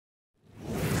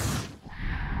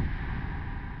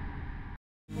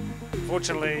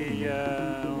unfortunately,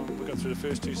 we got through the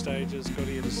first two stages, got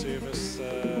here to service.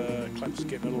 Clutch was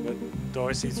getting a little bit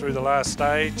dicey through the last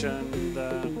stage, and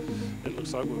it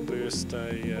looks like we've burst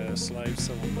a slave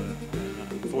cylinder.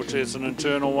 Unfortunately, it's an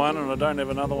internal one, and I don't have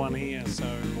another one here, so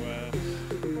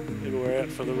we're out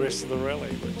for the rest of the rally,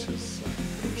 which is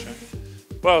a shame.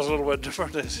 Well, it was a little bit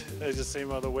different, as you see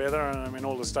by the weather, and I mean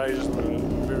all the stages were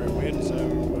very wet, so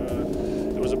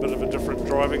it was a bit of a different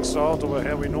driving style to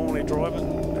how we normally drive it.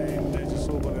 And as you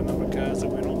saw by the number of cars that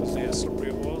went on, to see how slippery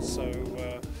it was, so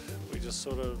we just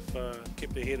sort of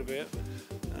kept ahead of it,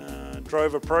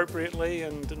 drove appropriately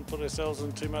and didn't put ourselves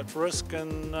in too much risk,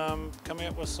 and come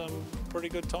out with some pretty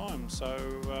good times. So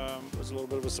it was a little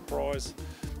bit of a surprise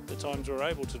the times we were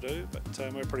able to do,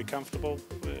 but we're pretty comfortable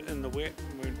in the wet.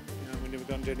 We never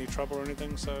got into any trouble or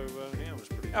anything, so yeah, it was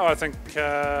pretty. I think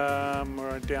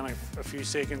we're down a few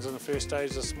seconds in the first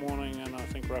stage this morning, and I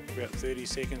think we're up about 30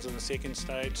 seconds in the second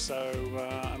stage. So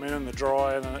I mean, in the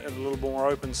dry and a little more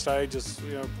open stages,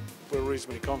 we're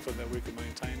reasonably confident that we can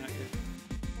maintain it.